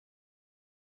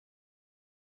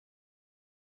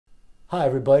Hi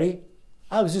everybody.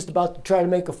 I was just about to try to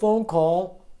make a phone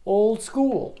call, old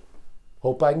school.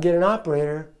 Hope I can get an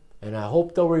operator, and I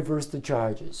hope they'll reverse the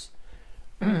charges.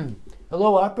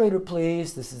 Hello, operator,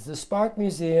 please. This is the Spark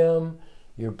Museum.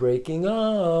 You're breaking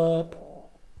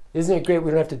up. Isn't it great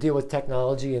we don't have to deal with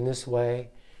technology in this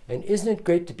way? And isn't it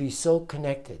great to be so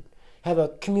connected? Have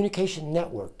a communication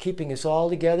network keeping us all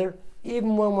together,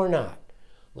 even when we're not.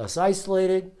 Less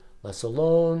isolated, less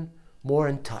alone, more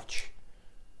in touch.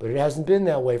 But it hasn't been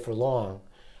that way for long.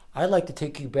 I'd like to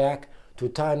take you back to a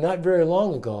time not very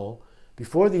long ago,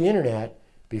 before the internet,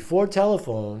 before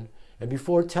telephone, and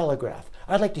before telegraph.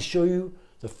 I'd like to show you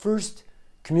the first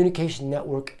communication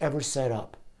network ever set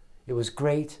up. It was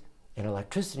great, and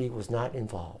electricity was not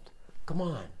involved. Come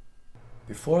on.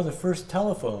 Before the first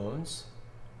telephones,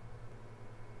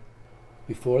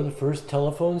 before the first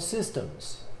telephone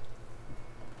systems,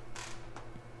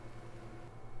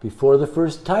 before the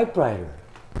first typewriter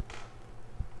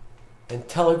and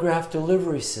telegraph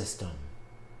delivery system.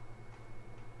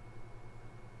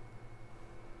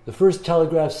 The first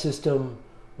telegraph system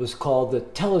was called the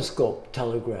telescope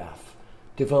telegraph,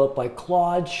 developed by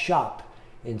Claude Schopp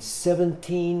in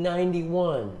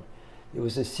 1791. It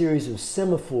was a series of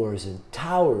semaphores and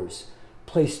towers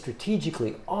placed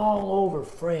strategically all over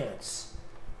France.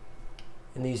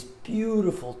 And these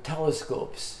beautiful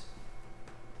telescopes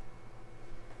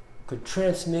could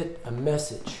transmit a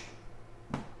message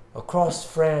across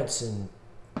France and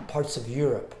parts of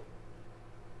Europe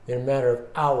in a matter of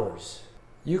hours.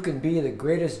 You can be the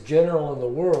greatest general in the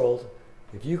world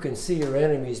if you can see your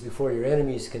enemies before your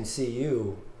enemies can see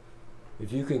you,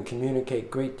 if you can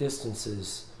communicate great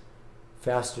distances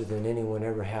faster than anyone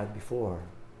ever had before.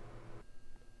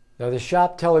 Now, the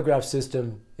Schopp telegraph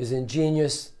system is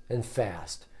ingenious and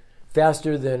fast,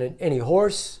 faster than any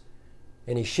horse,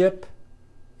 any ship,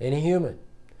 any human.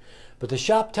 But the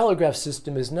Schopp telegraph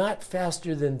system is not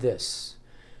faster than this.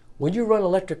 When you run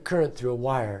electric current through a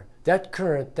wire, that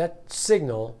current, that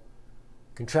signal,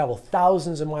 can travel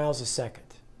thousands of miles a second.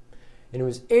 And it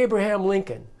was Abraham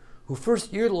Lincoln who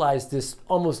first utilized this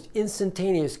almost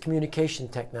instantaneous communication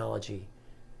technology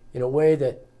in a way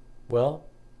that, well,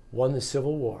 won the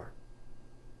Civil War.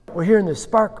 We're here in the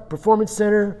Spark Performance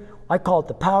Center. I call it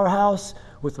the powerhouse,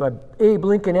 with my Abe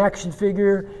Lincoln action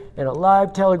figure and a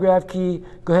live telegraph key.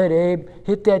 Go ahead, Abe,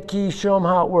 hit that key, show them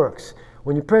how it works.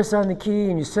 When you press on the key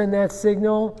and you send that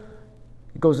signal,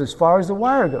 it goes as far as the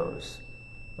wire goes.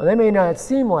 Now, that may not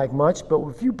seem like much, but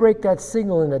if you break that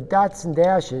signal into dots and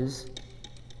dashes,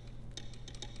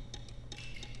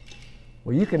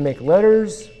 well, you can make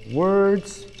letters,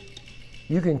 words,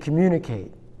 you can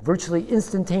communicate virtually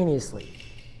instantaneously.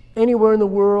 Anywhere in the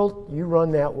world, you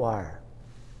run that wire.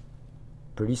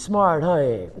 Pretty smart, huh,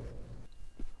 Abe?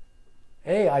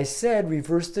 Hey, I said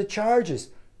reverse the charges.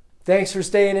 Thanks for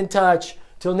staying in touch.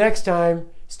 Till next time,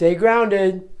 stay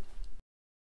grounded.